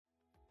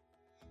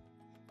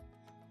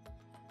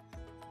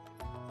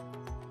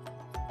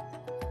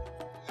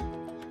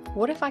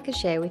What if I could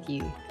share with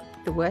you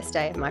the worst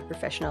day of my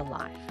professional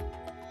life,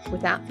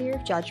 without fear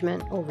of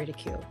judgment or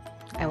ridicule,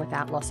 and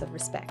without loss of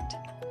respect?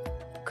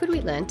 Could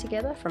we learn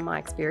together from my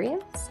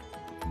experience?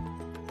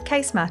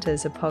 Case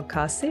Matters, a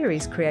podcast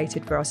series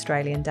created for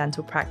Australian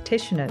dental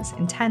practitioners,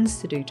 intends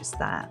to do just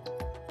that.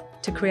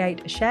 To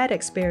create a shared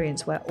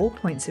experience where all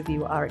points of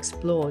view are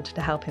explored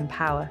to help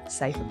empower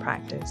safer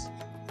practice.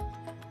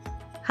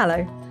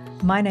 Hello,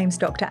 my name's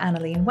Dr.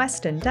 Annalene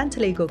Weston,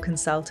 Dental Legal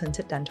Consultant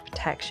at Dental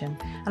Protection,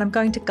 and I'm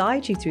going to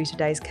guide you through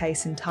today's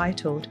case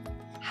entitled,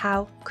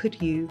 How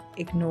Could You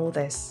Ignore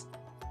This?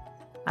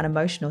 An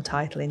emotional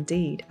title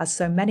indeed, as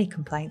so many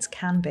complaints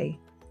can be.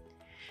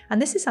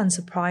 And this is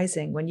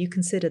unsurprising when you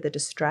consider the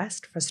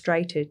distressed,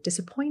 frustrated,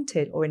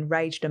 disappointed or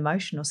enraged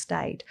emotional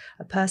state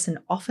a person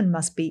often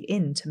must be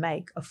in to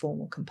make a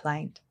formal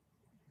complaint.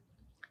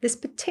 This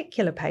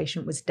particular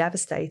patient was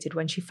devastated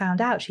when she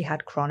found out she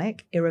had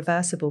chronic,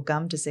 irreversible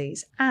gum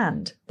disease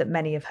and that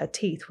many of her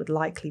teeth would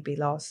likely be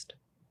lost.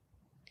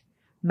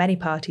 Many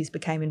parties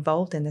became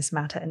involved in this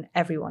matter and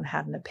everyone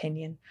had an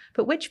opinion.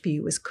 But which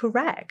view was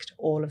correct?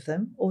 All of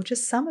them or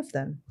just some of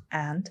them?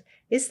 And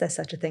is there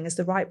such a thing as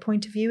the right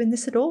point of view in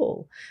this at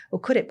all? Or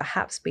could it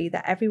perhaps be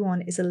that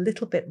everyone is a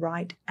little bit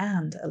right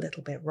and a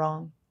little bit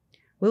wrong?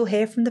 We'll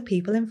hear from the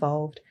people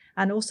involved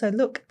and also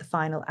look at the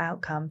final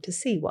outcome to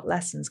see what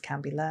lessons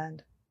can be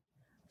learned.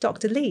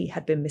 Dr. Lee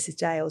had been Mrs.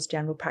 Dale's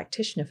general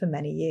practitioner for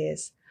many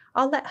years.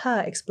 I'll let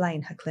her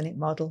explain her clinic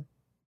model.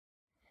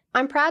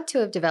 I'm proud to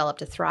have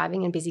developed a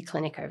thriving and busy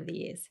clinic over the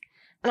years,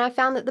 and I've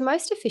found that the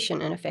most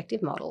efficient and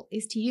effective model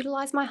is to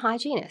utilise my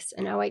hygienists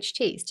and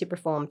OHTs to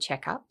perform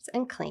checkups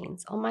and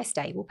cleans on my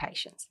stable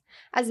patients,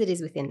 as it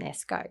is within their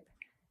scope.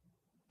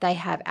 They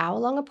have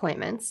hour-long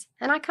appointments,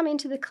 and I come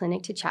into the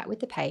clinic to chat with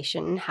the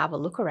patient and have a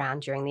look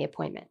around during the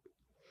appointment.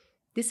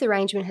 This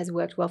arrangement has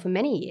worked well for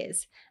many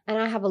years, and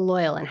I have a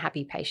loyal and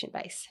happy patient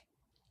base.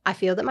 I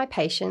feel that my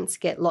patients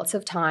get lots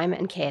of time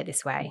and care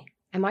this way,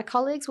 and my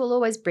colleagues will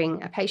always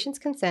bring a patient's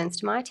concerns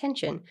to my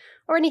attention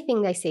or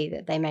anything they see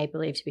that they may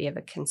believe to be of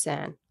a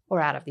concern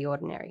or out of the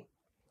ordinary.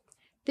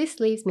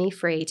 This leaves me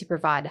free to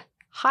provide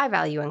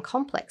high-value and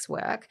complex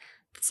work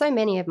that so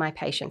many of my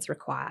patients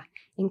require,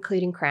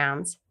 including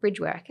crowns, bridge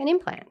work and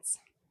implants.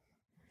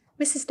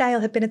 Mrs.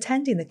 Dale had been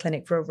attending the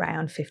clinic for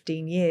around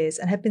 15 years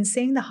and had been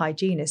seeing the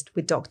hygienist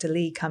with Dr.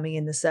 Lee coming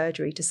in the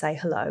surgery to say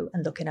hello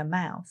and look in her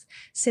mouth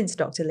since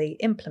Dr. Lee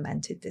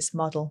implemented this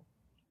model.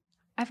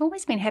 I've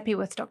always been happy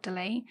with Dr.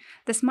 Lee.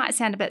 This might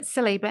sound a bit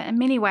silly, but in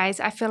many ways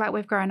I feel like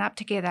we've grown up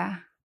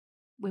together.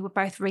 We were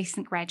both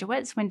recent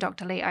graduates when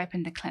Dr. Lee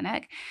opened the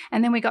clinic,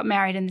 and then we got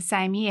married in the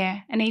same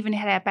year and even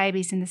had our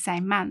babies in the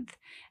same month.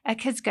 Our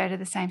kids go to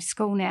the same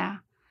school now.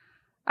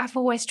 I've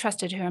always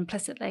trusted her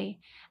implicitly,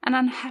 and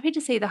I'm happy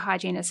to see the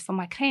hygienist for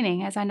my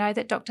cleaning as I know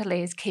that Dr.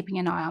 Lee is keeping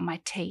an eye on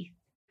my teeth.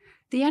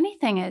 The only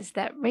thing is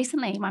that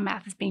recently my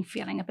mouth has been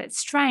feeling a bit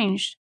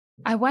strange.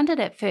 I wondered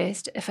at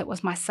first if it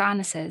was my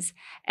sinuses,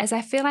 as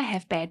I feel I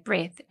have bad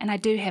breath and I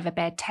do have a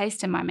bad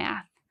taste in my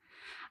mouth.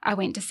 I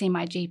went to see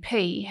my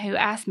GP, who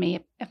asked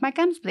me if my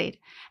gums bled,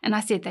 and I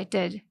said they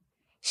did.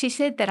 She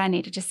said that I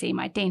needed to see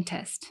my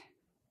dentist.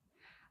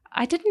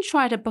 I didn't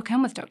try to book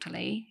in with Dr.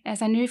 Lee,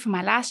 as I knew from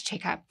my last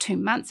checkup 2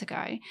 months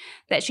ago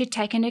that she'd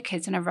taken her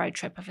kids on a road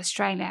trip of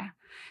Australia,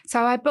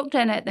 so I booked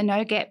in at the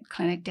No Gap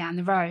clinic down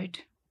the road.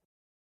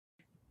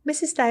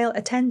 Mrs. Dale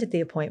attended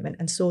the appointment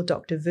and saw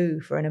Dr. Vu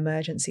for an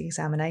emergency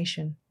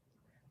examination.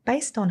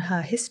 Based on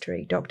her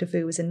history, Dr.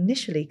 Vu was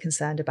initially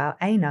concerned about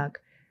ANUG.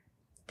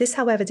 This,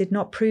 however, did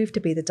not prove to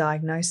be the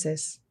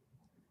diagnosis.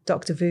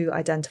 Dr. Vu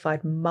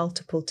identified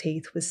multiple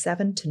teeth with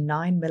 7 to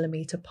 9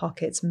 millimetre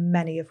pockets,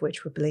 many of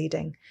which were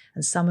bleeding,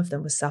 and some of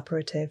them were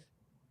suppurative.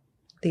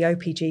 The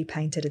OPG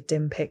painted a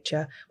dim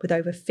picture with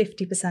over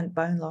 50%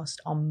 bone loss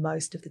on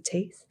most of the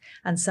teeth,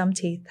 and some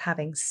teeth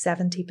having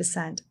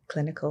 70%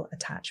 clinical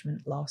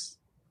attachment loss.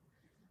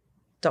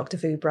 Dr.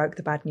 Vu broke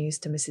the bad news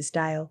to Mrs.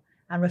 Dale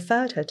and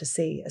referred her to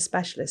see a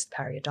specialist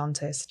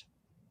periodontist.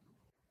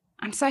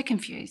 I'm so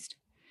confused.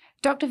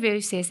 Dr.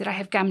 Vu says that I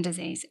have gum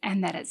disease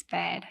and that it's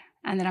bad,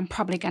 and that I'm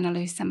probably going to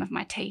lose some of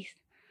my teeth.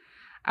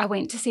 I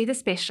went to see the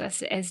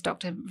specialist as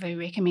Dr. Vu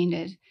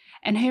recommended,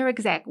 and her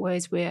exact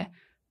words were,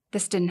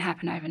 "This didn't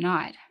happen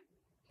overnight."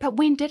 But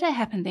when did it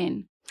happen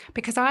then?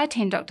 Because I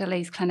attend Dr.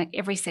 Lee's clinic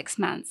every 6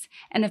 months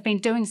and have been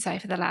doing so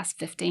for the last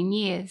 15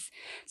 years.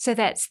 So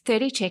that's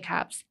 30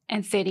 checkups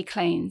and 30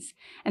 cleans,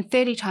 and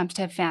 30 times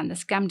to have found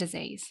this gum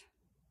disease.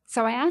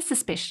 So I asked the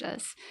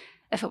specialist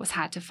if it was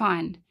hard to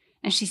find,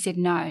 and she said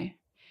no.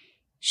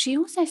 She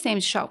also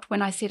seemed shocked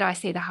when I said I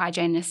see the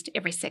hygienist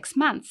every 6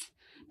 months,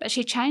 but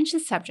she changed the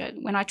subject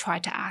when I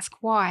tried to ask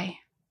why.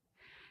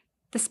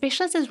 The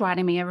specialist is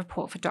writing me a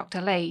report for Dr.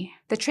 Lee.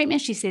 The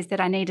treatment she says that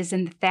I need is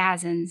in the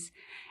thousands,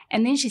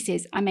 and then she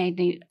says I may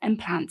need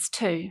implants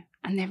too,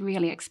 and they're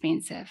really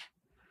expensive.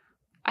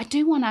 I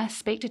do want to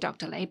speak to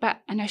Dr. Lee,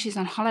 but I know she's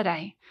on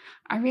holiday.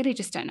 I really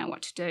just don't know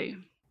what to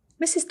do.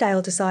 Mrs.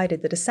 Dale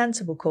decided that a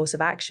sensible course of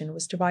action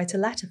was to write a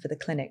letter for the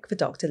clinic for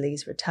Dr.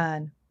 Lee's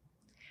return.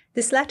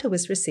 This letter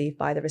was received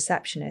by the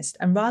receptionist,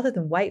 and rather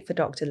than wait for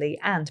Dr. Lee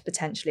and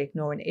potentially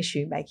ignore an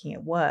issue making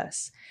it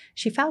worse,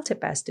 she felt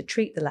it best to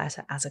treat the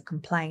letter as a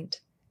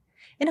complaint.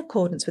 In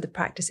accordance with the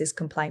practice's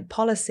complaint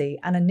policy,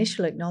 an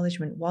initial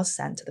acknowledgement was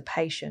sent to the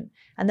patient,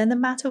 and then the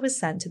matter was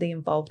sent to the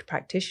involved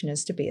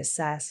practitioners to be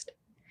assessed.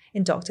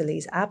 In Dr.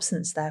 Lee's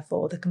absence,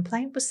 therefore, the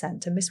complaint was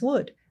sent to Miss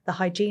Wood, the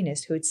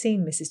hygienist who had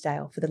seen Mrs.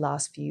 Dale for the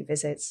last few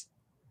visits.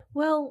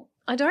 Well,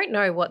 I don't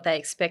know what they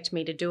expect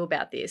me to do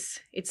about this.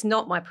 It's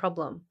not my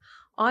problem.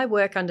 I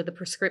work under the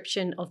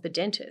prescription of the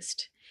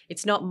dentist.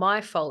 It's not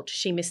my fault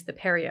she missed the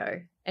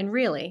perio. And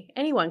really,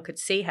 anyone could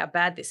see how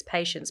bad this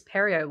patient's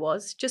perio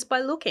was just by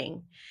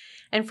looking.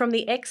 And from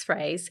the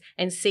x-rays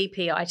and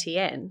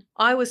CPITN,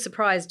 I was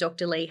surprised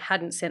Dr. Lee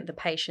hadn't sent the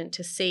patient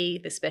to see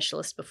the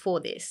specialist before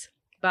this.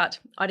 But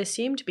I'd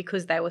assumed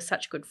because they were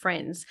such good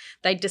friends,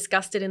 they'd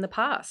discussed it in the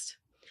past.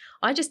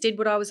 I just did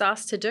what I was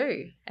asked to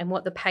do and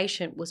what the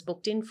patient was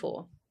booked in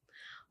for.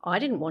 I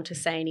didn't want to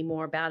say any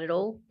more about it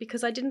all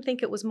because I didn't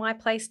think it was my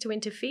place to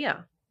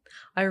interfere.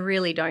 I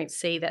really don't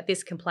see that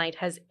this complaint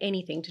has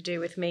anything to do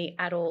with me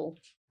at all.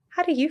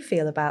 How do you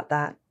feel about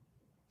that?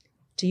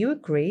 Do you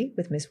agree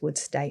with Miss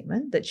Wood's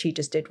statement that she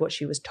just did what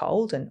she was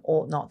told and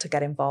ought not to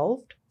get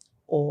involved?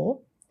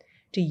 Or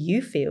do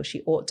you feel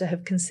she ought to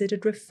have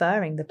considered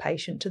referring the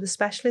patient to the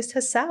specialist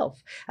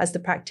herself as the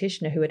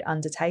practitioner who had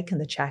undertaken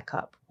the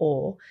checkup,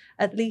 or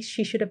at least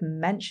she should have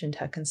mentioned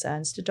her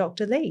concerns to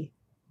Dr. Lee?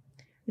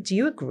 Do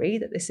you agree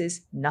that this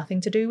is nothing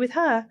to do with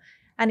her?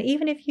 And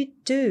even if you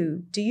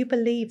do you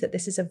believe that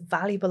this is a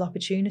valuable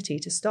opportunity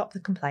to stop the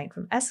complaint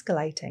from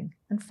escalating?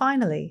 And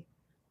finally,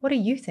 what do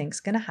you think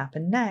is going to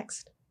happen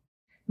next?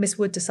 Miss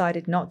Wood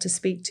decided not to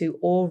speak to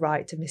or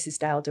write to Mrs.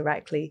 Dale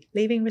directly,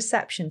 leaving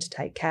reception to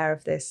take care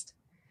of this.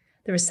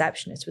 The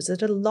receptionist was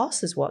at a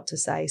loss as what to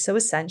say, so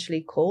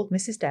essentially called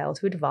Mrs. Dale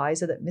to advise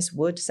her that Miss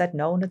Wood said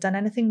no one had done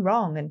anything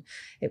wrong, and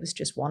it was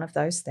just one of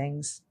those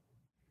things.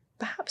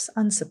 Perhaps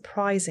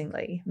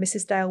unsurprisingly,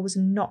 Mrs. Dale was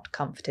not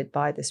comforted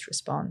by this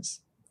response.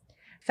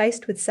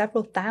 Faced with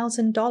several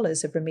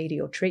 $1,000s of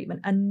remedial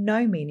treatment and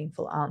no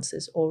meaningful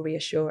answers or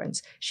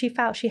reassurance, she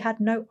felt she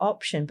had no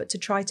option but to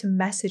try to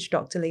message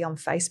Dr. Lee on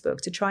Facebook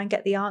to try and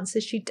get the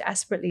answers she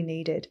desperately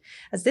needed,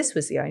 as this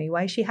was the only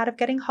way she had of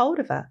getting hold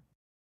of her.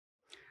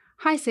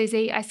 Hi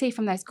Susie, I see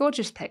from those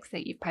gorgeous pics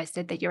that you've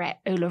posted that you're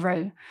at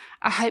Uluru.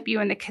 I hope you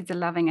and the kids are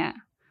loving it.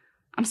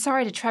 I'm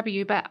sorry to trouble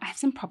you, but I have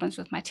some problems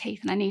with my teeth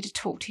and I need to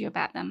talk to you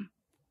about them.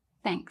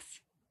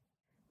 Thanks.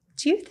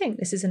 Do you think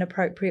this is an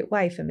appropriate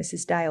way for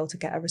Mrs. Dale to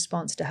get a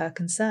response to her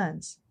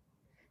concerns?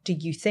 Do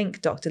you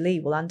think Dr. Lee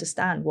will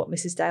understand what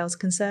Mrs. Dale's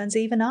concerns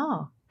even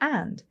are?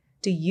 And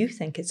do you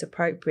think it's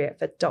appropriate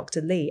for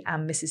Dr. Lee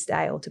and Mrs.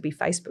 Dale to be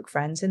Facebook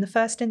friends in the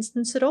first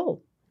instance at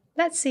all?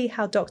 Let's see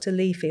how Dr.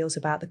 Lee feels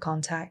about the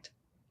contact.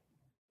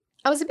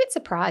 I was a bit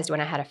surprised when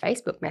I had a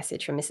Facebook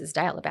message from Mrs.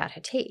 Dale about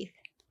her teeth.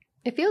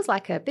 It feels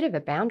like a bit of a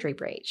boundary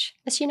breach,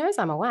 as she knows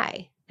I'm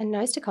away and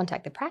knows to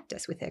contact the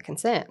practice with her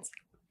concerns.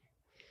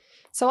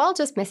 So I'll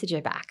just message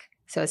her back,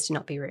 so as to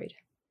not be rude.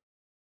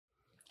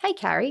 Hey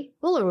Carrie,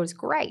 Ullaru's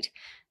great.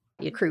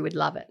 Your crew would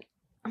love it.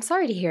 I'm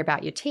sorry to hear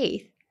about your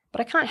teeth,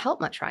 but I can't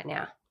help much right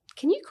now.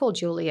 Can you call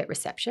Julie at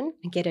reception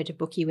and get her to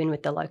book you in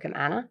with the locum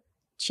Anna?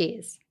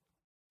 Cheers.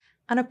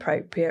 An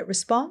appropriate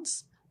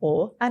response,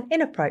 or an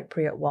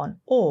inappropriate one,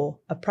 or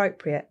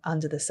appropriate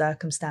under the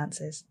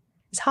circumstances.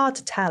 It's hard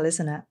to tell,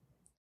 isn't it?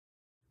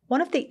 One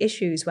of the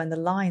issues when the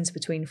lines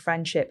between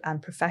friendship and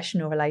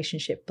professional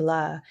relationship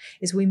blur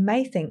is we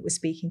may think we're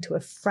speaking to a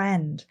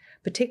friend,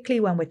 particularly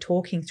when we're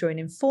talking through an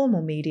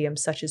informal medium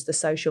such as the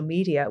social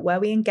media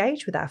where we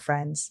engage with our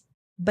friends.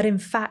 But in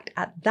fact,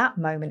 at that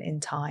moment in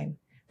time,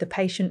 the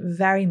patient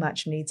very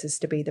much needs us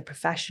to be the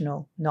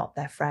professional, not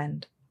their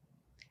friend.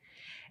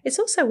 It's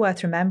also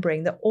worth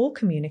remembering that all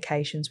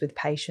communications with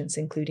patients,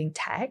 including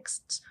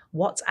texts,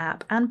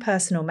 WhatsApp, and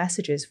personal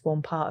messages,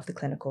 form part of the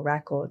clinical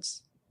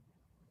records.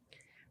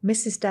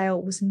 Mrs. Dale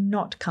was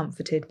not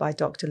comforted by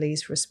Dr.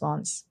 Lee's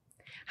response.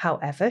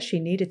 However, she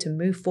needed to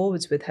move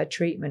forwards with her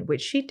treatment,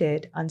 which she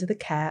did under the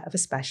care of a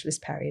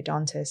specialist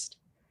periodontist.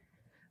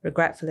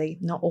 Regretfully,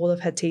 not all of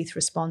her teeth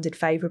responded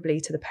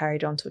favourably to the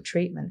periodontal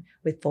treatment,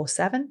 with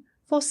 4.7,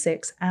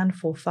 4.6, and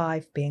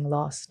 4.5 being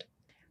lost.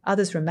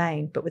 Others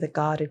remained, but with a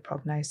guarded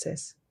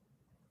prognosis.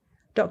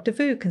 Dr.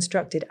 Vu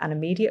constructed an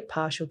immediate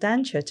partial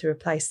denture to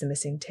replace the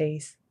missing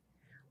teeth.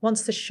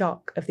 Once the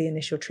shock of the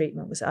initial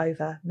treatment was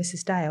over,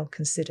 Mrs. Dale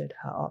considered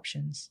her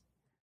options.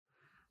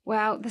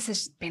 Well, this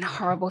has been a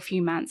horrible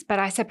few months, but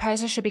I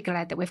suppose I should be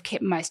glad that we've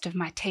kept most of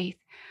my teeth.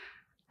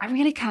 I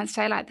really can't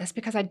stay like this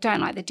because I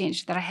don't like the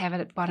denture that I have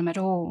at the bottom at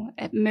all.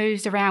 It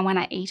moves around when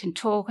I eat and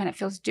talk and it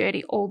feels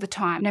dirty all the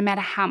time, no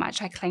matter how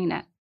much I clean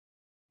it.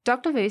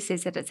 Dr. Vu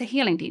says that it's a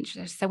healing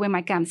denture, so when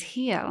my gums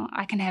heal,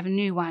 I can have a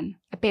new one,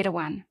 a better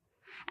one,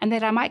 and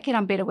that I might get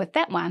on better with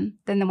that one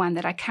than the one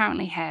that I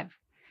currently have.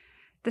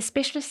 The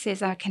specialist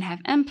says I can have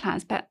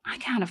implants, but I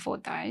can't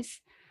afford those.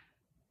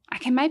 I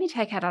can maybe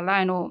take out a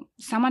loan, or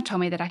someone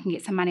told me that I can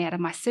get some money out of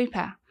my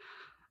super.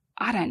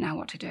 I don't know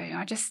what to do.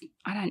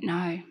 I don't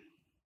know.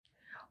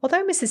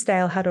 Although Mrs.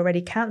 Dale had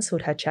already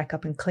cancelled her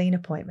checkup and clean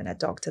appointment at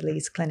Dr.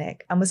 Lee's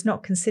clinic and was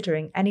not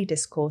considering any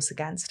discourse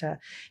against her,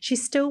 she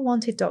still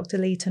wanted Dr.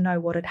 Lee to know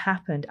what had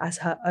happened, as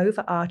her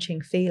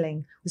overarching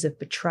feeling was of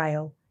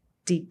betrayal,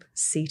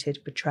 deep-seated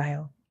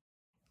betrayal.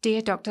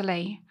 Dear Dr.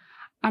 Lee,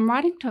 I'm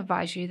writing to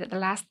advise you that the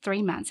last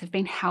 3 months have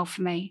been hell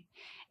for me.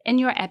 In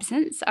your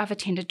absence, I've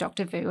attended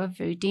Dr. Vu of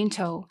Vu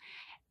Dental,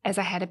 as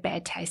I had a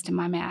bad taste in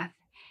my mouth.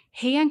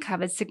 He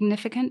uncovered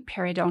significant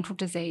periodontal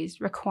disease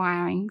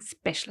requiring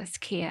specialist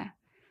care.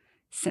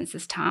 Since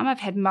this time, I've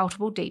had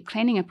multiple deep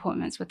cleaning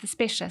appointments with the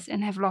specialist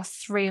and have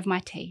lost 3 of my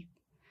teeth.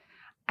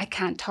 I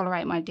can't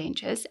tolerate my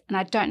dentures, and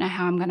I don't know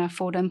how I'm going to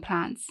afford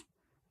implants.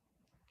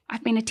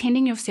 I've been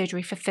attending your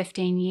surgery for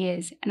 15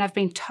 years, and I've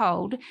been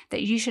told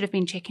that you should have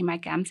been checking my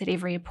gums at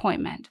every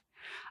appointment.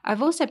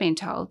 I've also been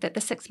told that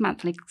the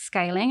 6-monthly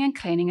scaling and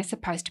cleaning is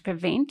supposed to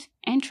prevent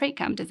and treat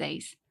gum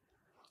disease.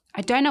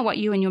 I don't know what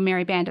you and your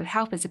merry band of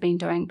helpers have been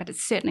doing, but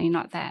it's certainly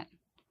not that.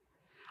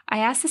 I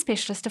asked the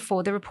specialist to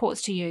forward the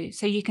reports to you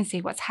so you can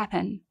see what's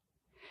happened.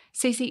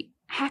 Susie,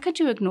 how could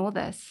you ignore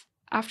this?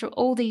 After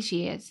all these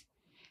years,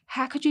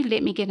 how could you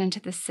let me get into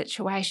this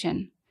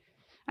situation?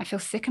 I feel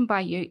sickened by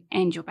you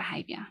and your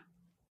behaviour.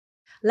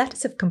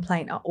 Letters of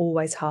complaint are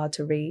always hard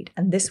to read,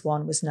 and this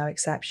one was no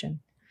exception.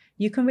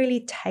 You can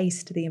really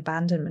taste the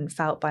abandonment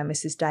felt by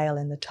Mrs. Dale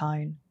in the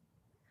tone.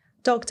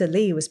 Dr.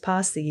 Lee was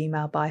passed the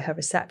email by her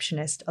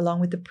receptionist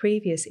along with the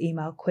previous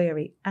email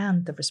query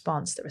and the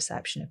response the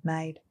reception had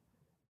made.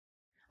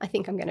 I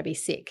think I'm going to be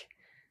sick.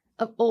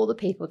 Of all the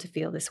people to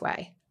feel this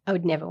way, I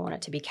would never want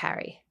it to be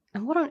Carrie.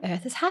 And what on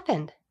earth has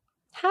happened?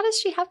 How does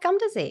she have gum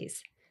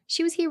disease?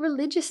 She was here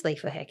religiously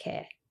for her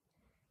care.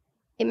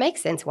 It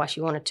makes sense why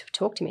she wanted to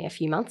talk to me a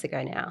few months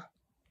ago now.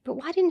 But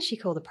why didn't she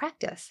call the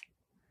practice?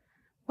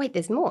 Wait,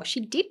 there's more.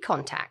 She did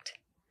contact.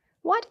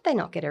 Why did they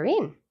not get her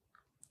in?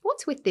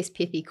 What's with this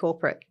pithy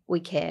corporate, we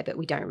care but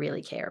we don't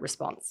really care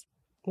response?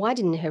 Why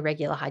didn't her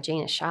regular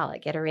hygienist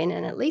Charlotte get her in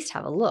and at least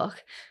have a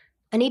look?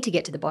 I need to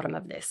get to the bottom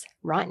of this,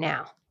 right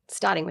now,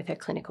 starting with her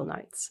clinical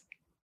notes.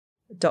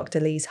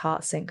 Dr. Lee's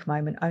heart sink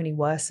moment only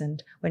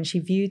worsened when she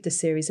viewed the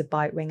series of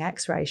bite wing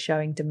x-rays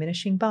showing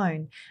diminishing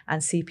bone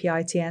and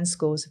CPITN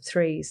scores of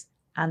 3s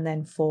and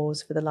then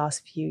 4s for the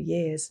last few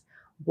years.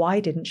 Why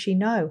didn't she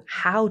know?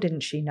 How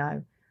didn't she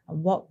know?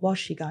 And what was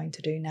she going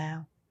to do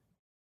now?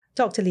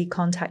 Dr. Lee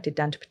contacted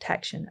Dental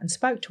Protection and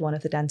spoke to one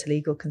of the dental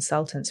legal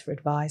consultants for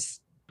advice.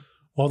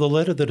 While the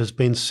letter that has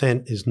been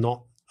sent is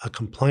not a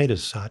complaint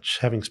as such,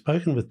 having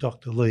spoken with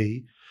Dr.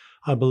 Lee,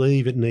 I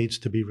believe it needs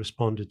to be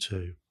responded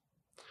to.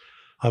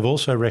 I've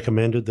also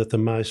recommended that the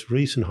most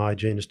recent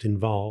hygienist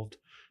involved,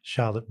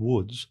 Charlotte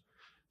Woods,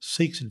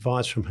 seeks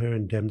advice from her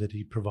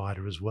indemnity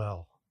provider as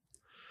well.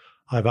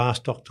 I've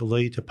asked Dr.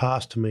 Lee to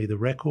pass to me the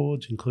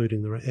records,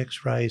 including the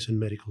x-rays and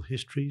medical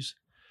histories,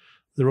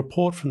 the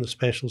report from the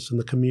specialist and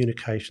the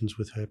communications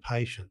with her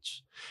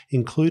patients,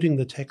 including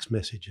the text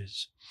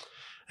messages.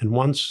 And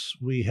once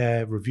we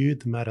have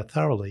reviewed the matter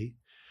thoroughly,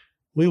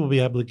 we will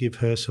be able to give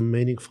her some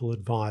meaningful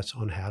advice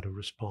on how to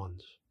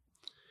respond.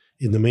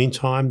 In the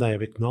meantime, they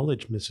have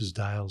acknowledged Mrs.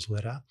 Dale's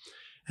letter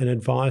and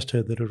advised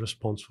her that a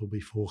response will be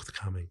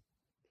forthcoming.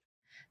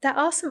 There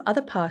are some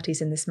other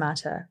parties in this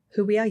matter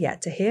who we are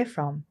yet to hear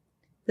from: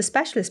 the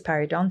specialist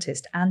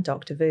periodontist and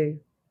Dr. Vu.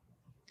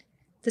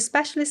 The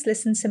specialist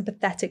listened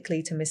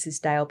sympathetically to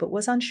Mrs. Dale, but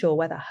was unsure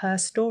whether her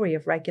story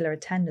of regular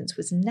attendance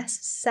was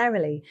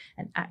necessarily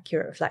an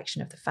accurate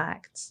reflection of the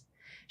facts.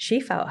 She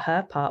felt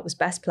her part was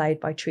best played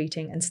by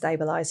treating and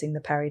stabilising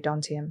the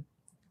periodontium.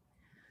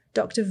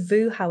 Dr.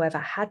 Vu, however,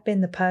 had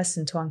been the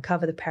person to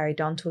uncover the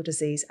periodontal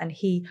disease, and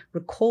he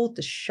recalled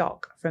the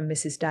shock from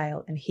Mrs.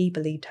 Dale, and he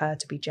believed her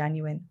to be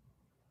genuine.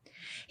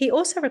 He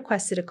also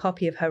requested a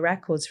copy of her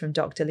records from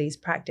Dr. Lee's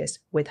practice,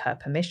 with her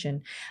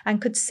permission,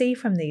 and could see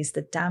from these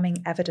the damning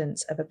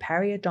evidence of a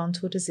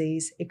periodontal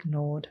disease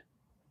ignored.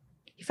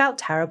 He felt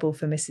terrible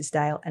for Mrs.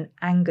 Dale and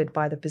angered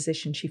by the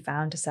position she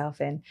found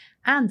herself in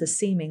and the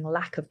seeming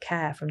lack of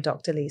care from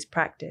Dr. Lee's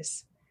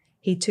practice.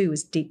 He too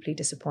was deeply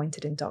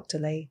disappointed in Dr.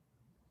 Lee.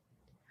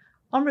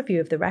 On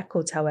review of the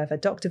records, however,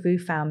 Dr. Vu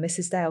found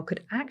Mrs. Dale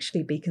could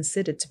actually be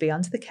considered to be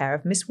under the care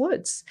of Miss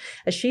Woods,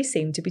 as she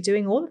seemed to be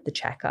doing all of the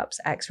checkups,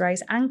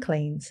 x-rays and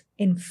cleans.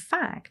 In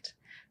fact,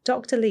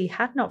 Dr. Lee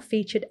had not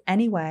featured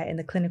anywhere in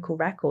the clinical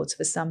records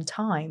for some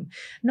time,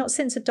 not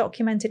since a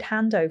documented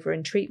handover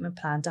and treatment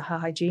plan to her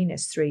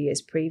hygienist 3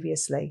 years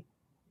previously.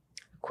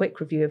 A quick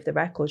review of the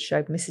records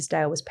showed Mrs.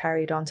 Dale was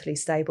periodontally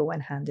stable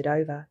when handed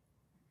over.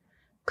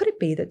 Could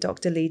it be that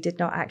Dr. Lee did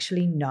not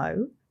actually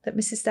know that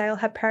Mrs. Dale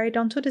had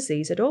periodontal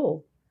disease at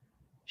all?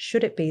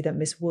 Should it be that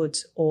Miss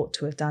Woods ought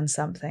to have done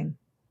something?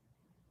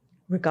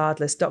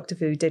 Regardless, Dr.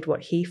 Vu did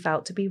what he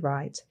felt to be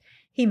right.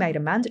 He made a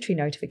mandatory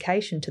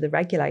notification to the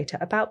regulator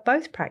about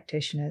both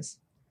practitioners.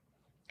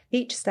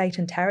 Each state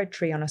and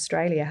territory on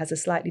Australia has a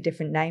slightly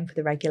different name for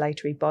the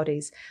regulatory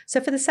bodies,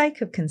 so for the sake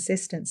of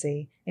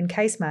consistency, in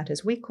case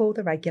matters, we call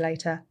the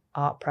regulator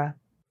AHPRA.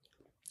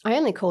 I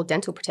only called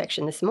Dental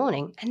Protection this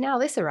morning, and now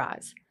this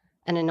arrives.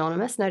 An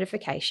anonymous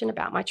notification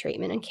about my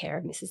treatment and care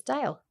of Mrs.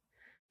 Dale.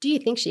 Do you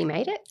think she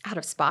made it out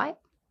of spite?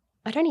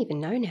 I don't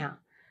even know now.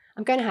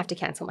 I'm going to have to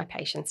cancel my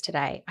patients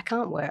today. I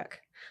can't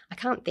work. I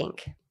can't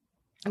think.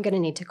 I'm going to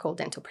need to call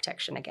Dental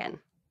Protection again.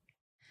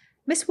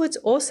 Miss Woods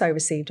also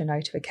received a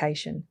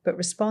notification, but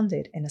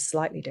responded in a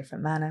slightly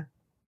different manner.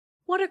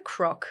 What a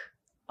crock.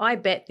 I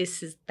bet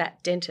this is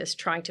that dentist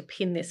trying to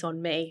pin this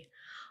on me.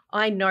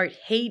 I note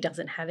he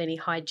doesn't have any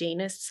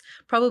hygienists,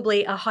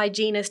 probably a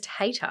hygienist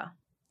hater.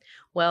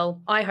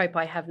 Well, I hope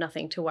I have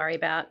nothing to worry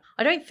about.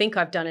 I don't think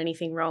I've done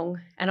anything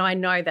wrong, and I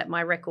know that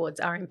my records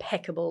are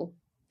impeccable.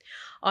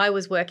 I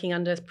was working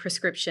under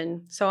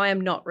prescription, so I am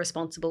not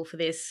responsible for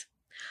this.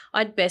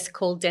 I'd best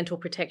call Dental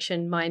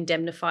Protection, my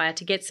indemnifier,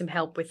 to get some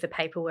help with the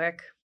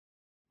paperwork.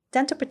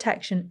 Dental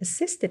Protection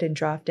assisted in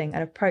drafting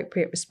an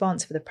appropriate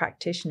response for the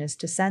practitioners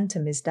to send to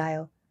Ms.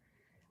 Dale,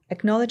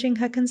 acknowledging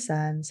her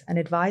concerns and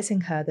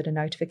advising her that a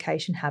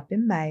notification had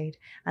been made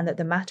and that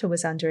the matter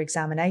was under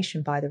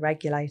examination by the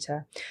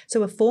regulator,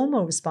 so a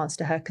formal response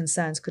to her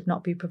concerns could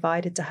not be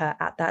provided to her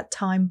at that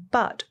time,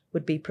 but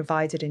would be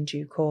provided in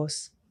due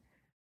course.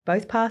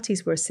 Both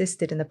parties were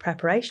assisted in the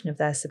preparation of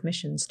their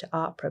submissions to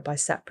AHPRA by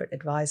separate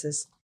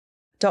advisors.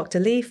 Dr.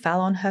 Lee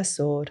fell on her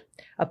sword,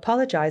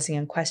 apologising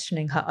and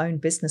questioning her own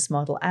business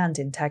model and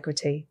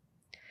integrity.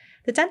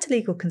 The dental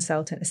legal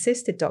consultant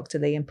assisted Dr.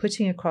 Lee in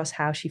putting across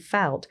how she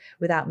felt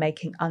without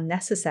making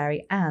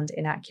unnecessary and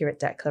inaccurate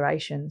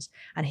declarations,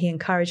 and he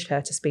encouraged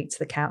her to speak to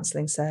the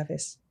counselling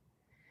service.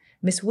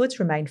 Miss Woods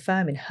remained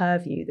firm in her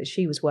view that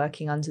she was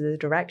working under the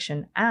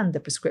direction and the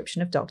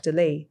prescription of Dr.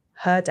 Lee.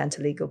 Her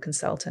dental legal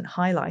consultant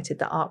highlighted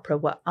that AHPRA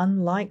were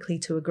unlikely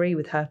to agree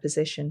with her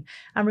position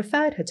and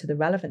referred her to the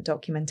relevant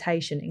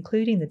documentation,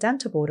 including the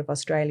Dental Board of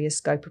Australia's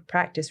Scope of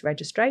Practice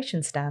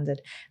registration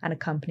standard and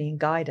accompanying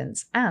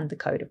guidance, and the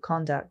Code of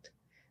Conduct.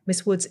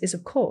 Miss Woods is,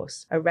 of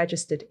course, a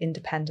registered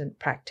independent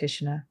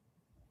practitioner.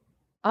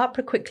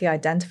 AHPRA quickly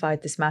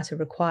identified this matter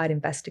required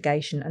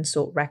investigation and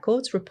sought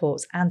records,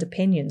 reports and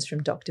opinions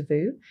from Dr.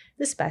 Vu,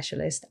 the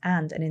specialist,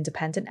 and an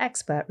independent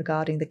expert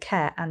regarding the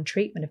care and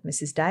treatment of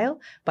Mrs. Dale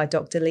by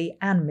Dr. Lee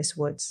and Miss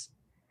Woods.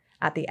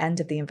 At the end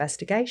of the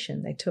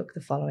investigation, they took the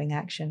following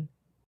action.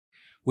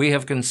 We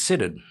have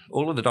considered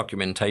all of the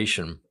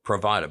documentation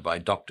provided by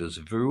Drs.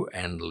 Vu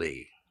and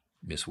Lee,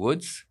 Miss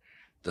Woods,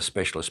 the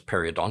specialist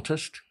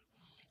periodontist,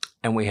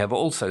 and we have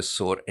also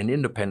sought an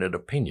independent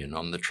opinion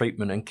on the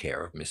treatment and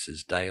care of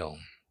Mrs. Dale.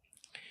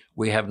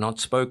 We have not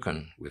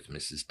spoken with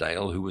Mrs.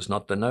 Dale, who was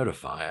not the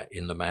notifier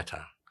in the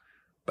matter.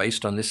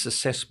 Based on this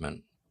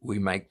assessment, we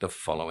make the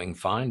following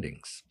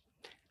findings.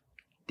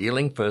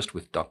 Dealing first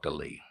with Dr.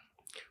 Lee,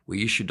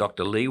 we issue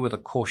Dr. Lee with a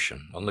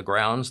caution on the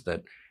grounds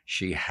that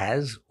she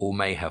has or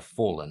may have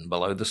fallen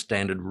below the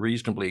standard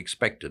reasonably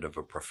expected of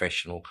a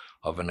professional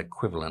of an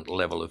equivalent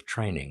level of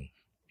training.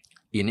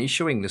 In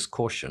issuing this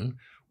caution,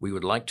 we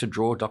would like to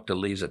draw Dr.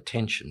 Lee's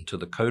attention to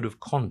the Code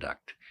of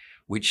Conduct,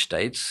 which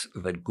states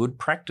that good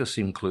practice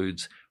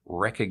includes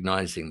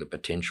recognizing the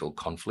potential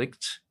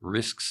conflicts,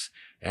 risks,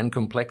 and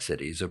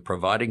complexities of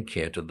providing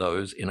care to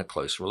those in a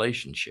close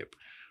relationship,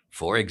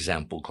 for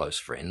example, close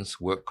friends,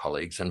 work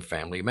colleagues, and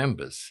family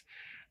members,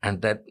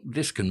 and that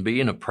this can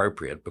be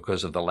inappropriate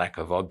because of the lack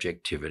of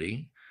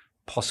objectivity,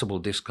 possible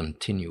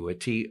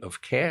discontinuity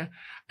of care,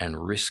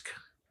 and risk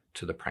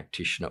to the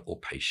practitioner or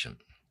patient.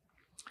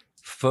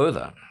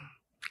 Further,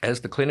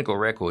 as the clinical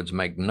records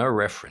make no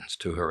reference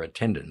to her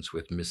attendance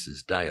with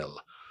Mrs. Dale,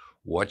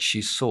 what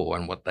she saw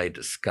and what they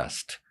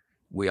discussed,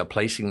 we are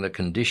placing the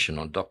condition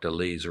on Dr.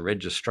 Lee's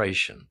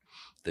registration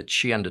that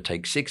she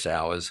undertake 6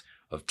 hours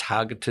of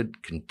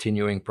targeted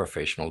continuing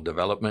professional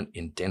development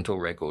in dental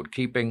record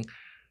keeping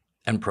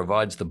and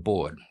provides the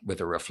board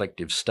with a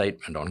reflective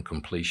statement on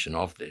completion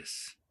of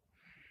this.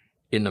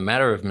 In the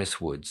matter of Miss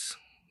Woods,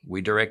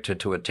 we direct her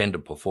to attend a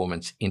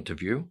performance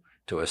interview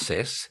to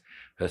assess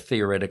her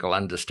theoretical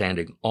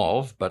understanding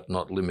of, but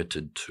not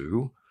limited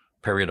to,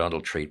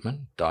 periodontal treatment,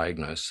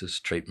 diagnosis,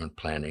 treatment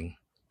planning,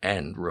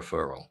 and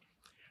referral.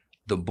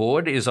 The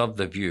board is of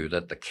the view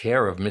that the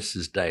care of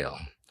Mrs. Dale,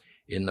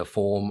 in the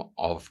form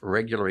of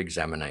regular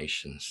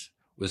examinations,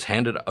 was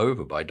handed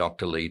over by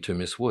Dr. Lee to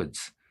Miss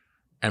Woods,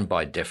 and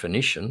by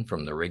definition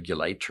from the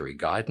regulatory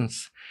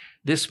guidance,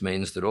 this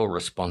means that all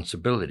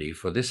responsibility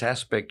for this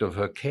aspect of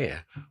her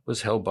care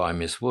was held by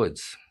Miss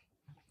Woods.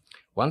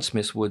 Once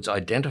Miss Woods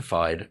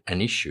identified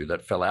an issue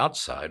that fell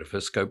outside of her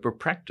scope of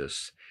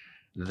practice,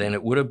 then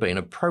it would have been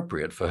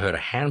appropriate for her to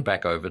hand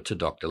back over to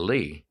Dr.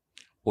 Lee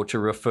or to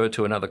refer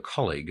to another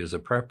colleague as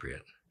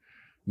appropriate.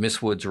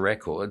 Miss Woods'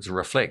 records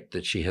reflect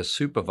that she has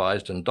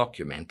supervised and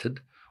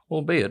documented,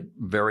 albeit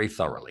very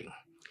thoroughly,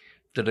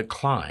 the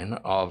decline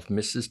of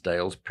Mrs.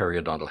 Dale's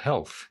periodontal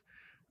health,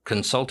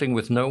 consulting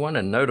with no one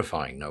and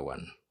notifying no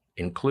one,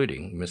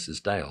 including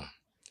Mrs. Dale.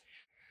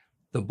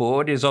 The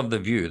board is of the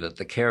view that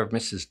the care of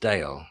Mrs.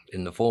 Dale,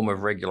 in the form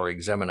of regular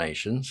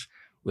examinations,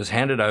 was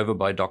handed over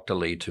by Dr.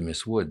 Lee to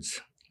Miss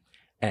Woods,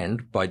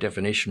 and, by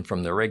definition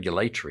from the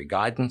regulatory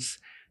guidance,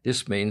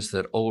 this means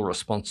that all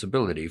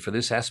responsibility for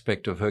this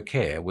aspect of her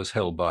care was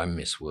held by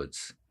Miss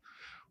Woods.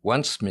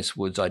 Once Miss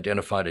Woods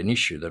identified an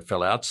issue that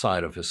fell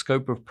outside of her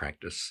scope of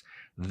practice,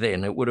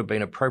 then it would have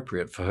been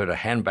appropriate for her to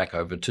hand back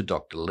over to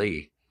Dr.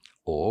 Lee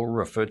or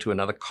refer to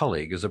another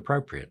colleague as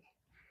appropriate.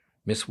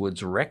 Miss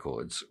Wood's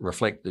records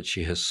reflect that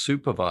she has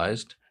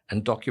supervised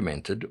and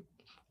documented,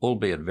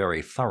 albeit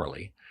very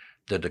thoroughly,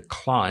 the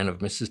decline of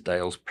Mrs.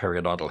 Dale's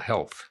periodontal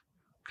health,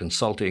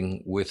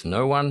 consulting with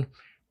no one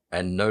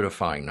and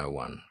notifying no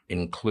one,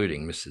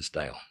 including Mrs.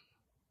 Dale.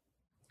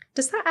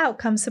 Does that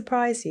outcome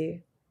surprise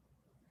you?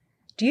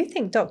 Do you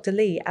think Dr.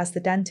 Lee, as the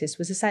dentist,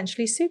 was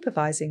essentially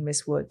supervising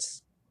Miss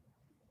Woods?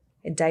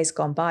 In days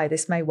gone by,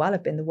 this may well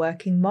have been the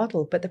working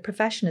model, but the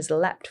profession has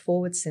leapt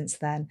forward since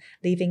then,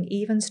 leaving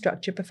even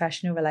structured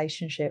professional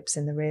relationships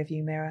in the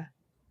rearview mirror.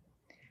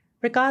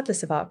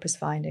 Regardless of AHPRA's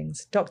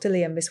findings, Dr.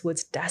 Lee and Miss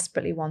Woods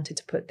desperately wanted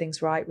to put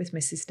things right with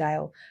Mrs.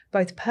 Dale,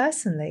 both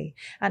personally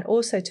and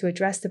also to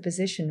address the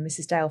position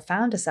Mrs. Dale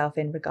found herself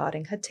in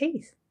regarding her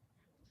teeth.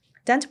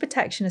 Dental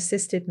Protection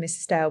assisted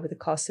Mrs. Dale with the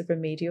costs of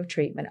remedial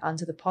treatment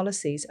under the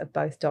policies of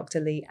both Dr.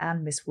 Lee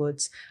and Miss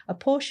Woods,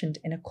 apportioned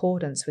in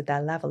accordance with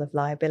their level of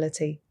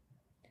liability.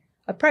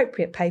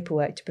 Appropriate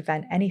paperwork to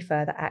prevent any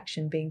further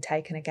action being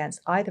taken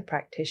against either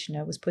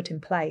practitioner was put in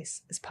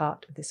place as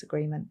part of this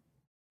agreement.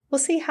 We'll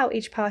see how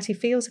each party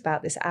feels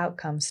about this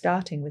outcome,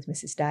 starting with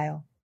Mrs.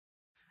 Dale.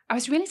 I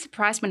was really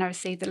surprised when I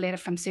received the letter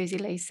from Susie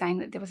Lee saying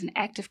that there was an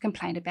active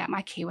complaint about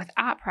my care with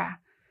AHPRA.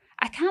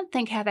 I can't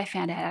think how they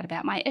found out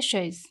about my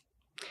issues.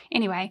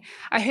 Anyway,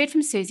 I heard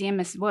from Susie and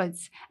Miss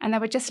Woods, and they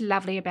were just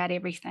lovely about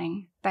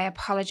everything. They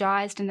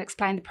apologised and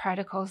explained the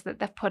protocols that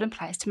they've put in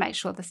place to make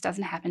sure this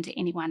doesn't happen to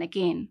anyone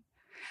again.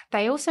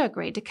 They also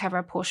agreed to cover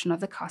a portion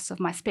of the costs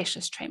of my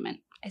specialist treatment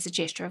as a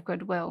gesture of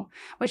goodwill,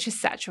 which is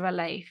such a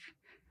relief.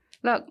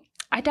 Look,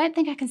 I don't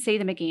think I can see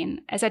them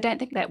again, as I don't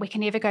think that we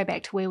can ever go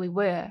back to where we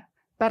were,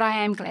 but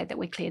I am glad that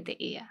we cleared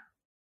the air.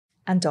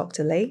 And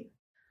Dr. Lee?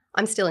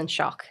 I'm still in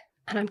shock,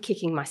 and I'm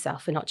kicking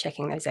myself for not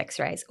checking those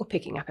x-rays or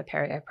picking up a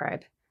perio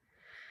probe.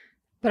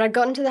 But I'd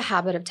got into the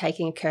habit of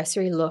taking a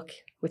cursory look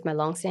with my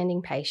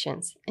long-standing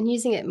patients and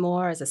using it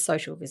more as a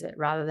social visit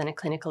rather than a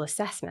clinical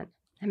assessment,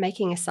 and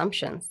making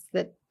assumptions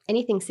that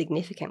anything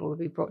significant would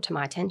be brought to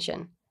my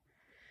attention.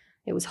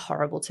 It was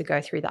horrible to go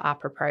through the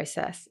AHPRA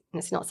process,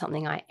 and it's not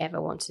something I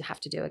ever want to have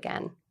to do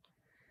again.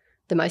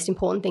 The most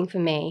important thing for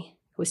me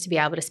was to be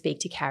able to speak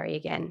to Carrie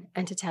again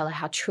and to tell her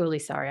how truly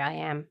sorry I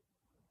am.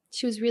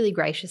 She was really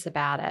gracious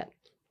about it,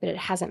 but it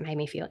hasn't made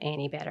me feel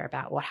any better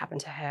about what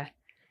happened to her.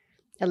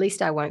 At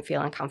least I won't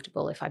feel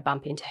uncomfortable if I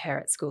bump into her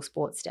at school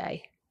sports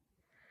day.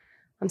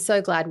 I'm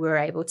so glad we were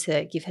able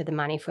to give her the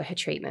money for her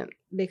treatment,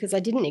 because I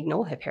didn't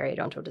ignore her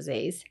periodontal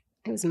disease.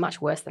 It was much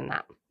worse than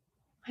that.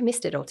 I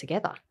missed it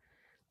altogether,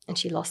 and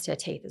she lost her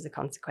teeth as a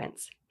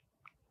consequence.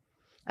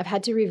 I've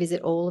had to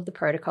revisit all of the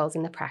protocols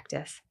in the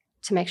practice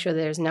to make sure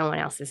there's no one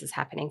else this is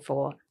happening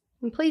for,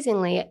 and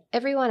pleasingly,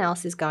 everyone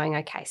else is going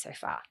okay so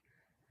far.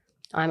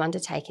 I'm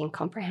undertaking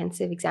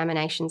comprehensive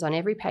examinations on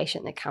every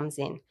patient that comes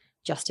in,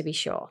 just to be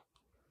sure.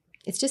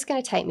 It's just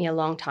going to take me a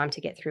long time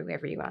to get through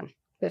everyone,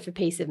 but for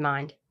peace of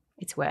mind,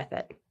 it's worth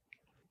it.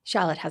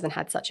 Charlotte hasn't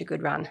had such a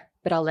good run,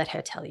 but I'll let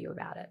her tell you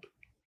about it.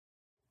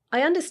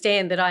 I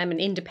understand that I am an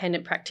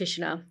independent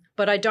practitioner,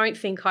 but I don't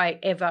think I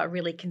ever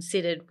really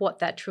considered what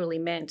that truly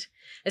meant,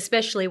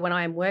 especially when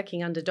I am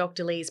working under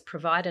Dr. Lee's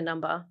provider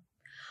number.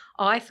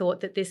 I thought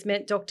that this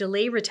meant Dr.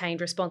 Lee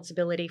retained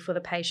responsibility for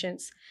the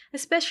patients,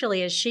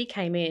 especially as she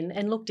came in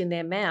and looked in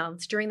their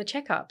mouths during the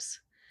checkups.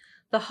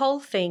 The whole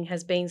thing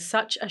has been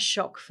such a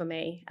shock for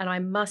me, and I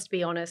must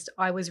be honest,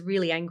 I was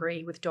really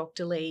angry with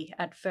Dr. Lee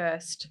at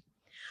first.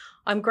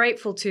 I'm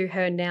grateful to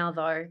her now,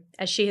 though,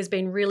 as she has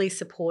been really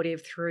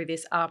supportive through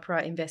this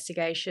AHPRA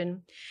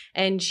investigation,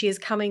 and she is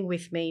coming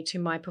with me to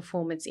my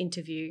performance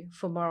interview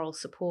for moral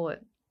support.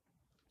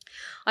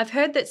 I've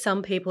heard that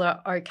some people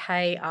are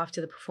okay after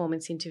the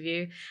performance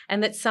interview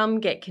and that some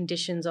get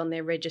conditions on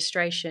their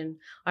registration.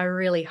 I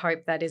really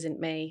hope that isn't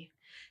me.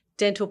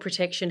 Dental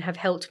Protection have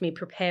helped me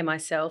prepare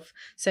myself,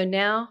 so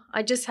now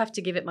I just have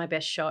to give it my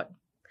best shot.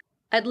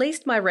 At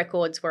least my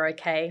records were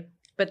okay,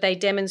 but they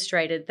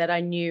demonstrated that I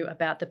knew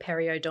about the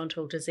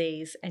periodontal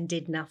disease and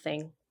did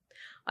nothing.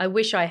 I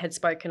wish I had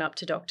spoken up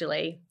to Dr.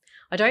 Lee.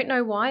 I don't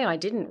know why I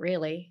didn't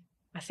really.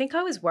 I think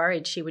I was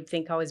worried she would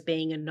think I was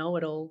being a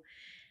know-it-all.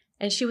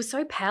 And she was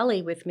so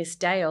pally with Miss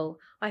Dale,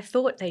 I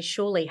thought they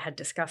surely had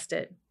discussed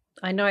it.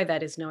 I know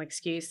that is no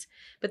excuse,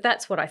 but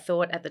that's what I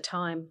thought at the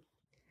time.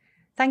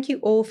 Thank you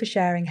all for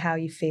sharing how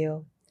you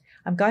feel.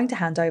 I'm going to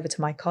hand over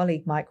to my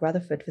colleague Mike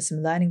Rutherford for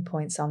some learning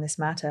points on this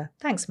matter.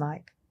 Thanks,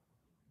 Mike.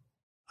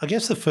 I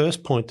guess the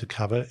first point to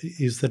cover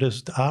is that,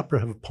 as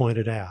AHPRA have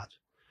pointed out,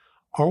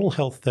 oral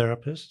health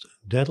therapists,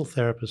 dental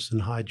therapists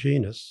and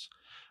hygienists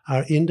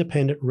are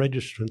independent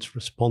registrants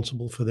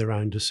responsible for their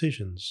own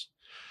decisions.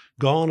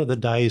 Gone are the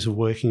days of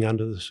working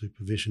under the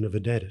supervision of a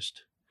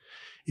dentist.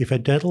 If a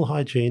dental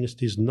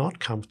hygienist is not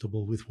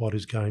comfortable with what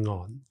is going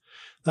on,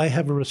 they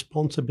have a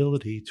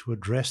responsibility to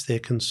address their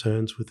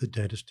concerns with the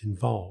dentist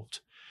involved,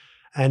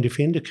 and if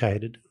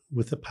indicated,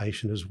 with the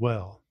patient as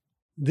well.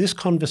 This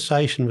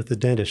conversation with the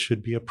dentist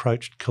should be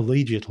approached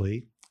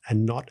collegiately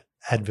and not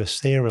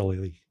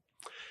adversarially.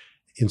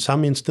 In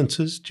some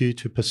instances, due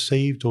to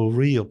perceived or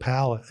real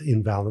power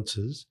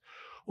imbalances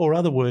or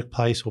other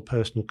workplace or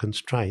personal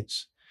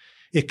constraints,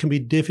 it can be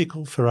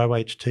difficult for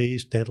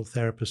OHTs, dental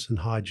therapists and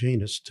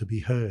hygienists to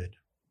be heard.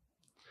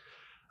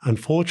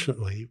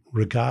 Unfortunately,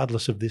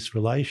 regardless of this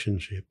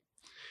relationship,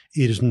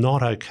 it is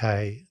not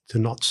okay to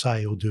not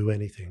say or do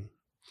anything.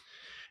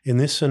 In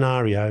this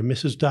scenario,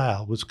 Mrs.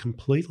 Dale was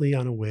completely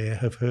unaware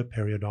of her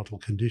periodontal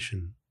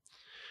condition.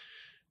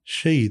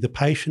 She, the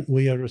patient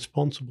we are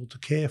responsible to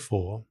care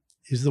for,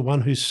 is the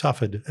one who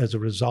suffered as a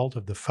result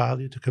of the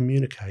failure to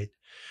communicate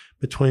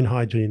between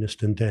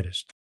hygienist and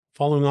dentist.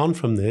 Following on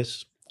from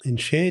this, in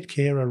shared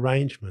care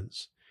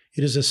arrangements,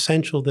 it is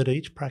essential that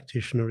each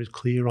practitioner is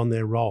clear on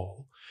their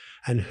role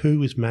and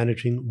who is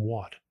managing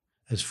what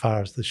as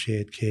far as the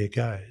shared care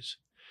goes.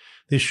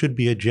 This should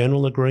be a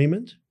general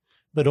agreement,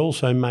 but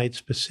also made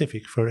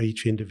specific for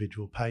each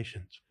individual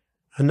patient.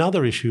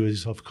 Another issue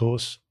is, of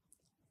course,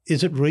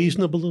 is it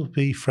reasonable to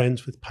be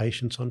friends with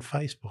patients on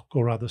Facebook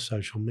or other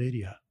social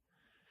media?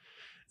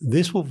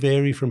 This will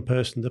vary from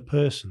person to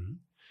person,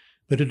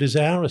 but it is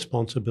our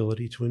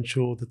responsibility to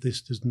ensure that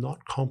this does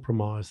not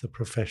compromise the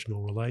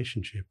professional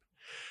relationship,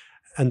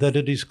 and that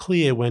it is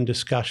clear when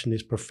discussion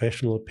is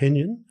professional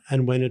opinion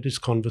and when it is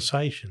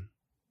conversation.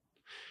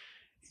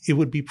 It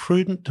would be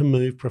prudent to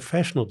move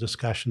professional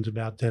discussions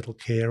about dental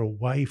care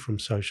away from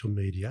social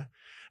media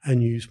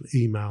and use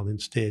email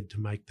instead to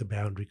make the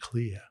boundary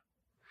clear.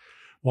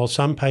 While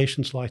some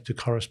patients like to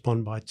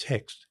correspond by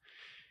text,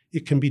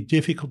 it can be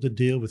difficult to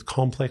deal with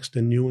complex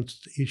and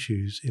nuanced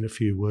issues in a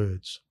few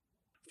words.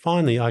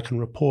 Finally, I can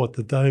report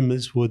that though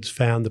Ms. Woods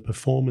found the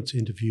performance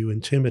interview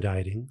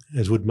intimidating,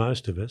 as would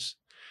most of us,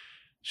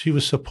 she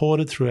was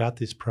supported throughout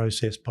this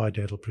process by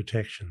Dental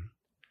Protection.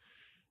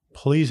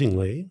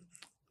 Pleasingly,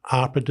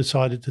 AHPRA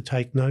decided to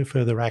take no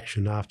further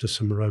action after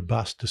some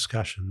robust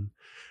discussion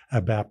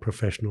about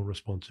professional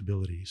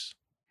responsibilities.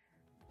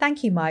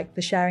 Thank you, Mike,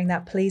 for sharing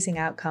that pleasing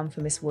outcome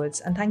for Miss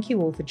Woods, and thank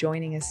you all for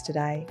joining us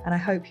today, and I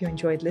hope you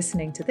enjoyed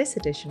listening to this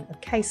edition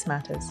of Case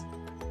Matters.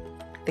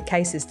 The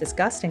cases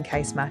discussed in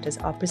Case Matters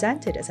are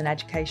presented as an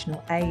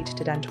educational aid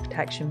to Dental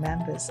Protection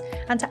members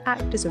and to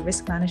act as a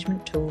risk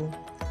management tool.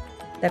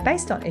 They're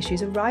based on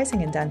issues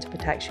arising in dental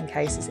protection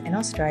cases in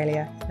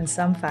Australia, and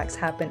some facts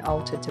have been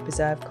altered to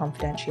preserve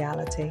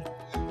confidentiality.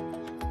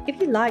 If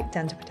you like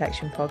Dental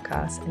Protection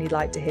podcasts and you'd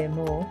like to hear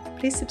more,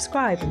 please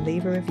subscribe and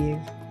leave a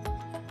review.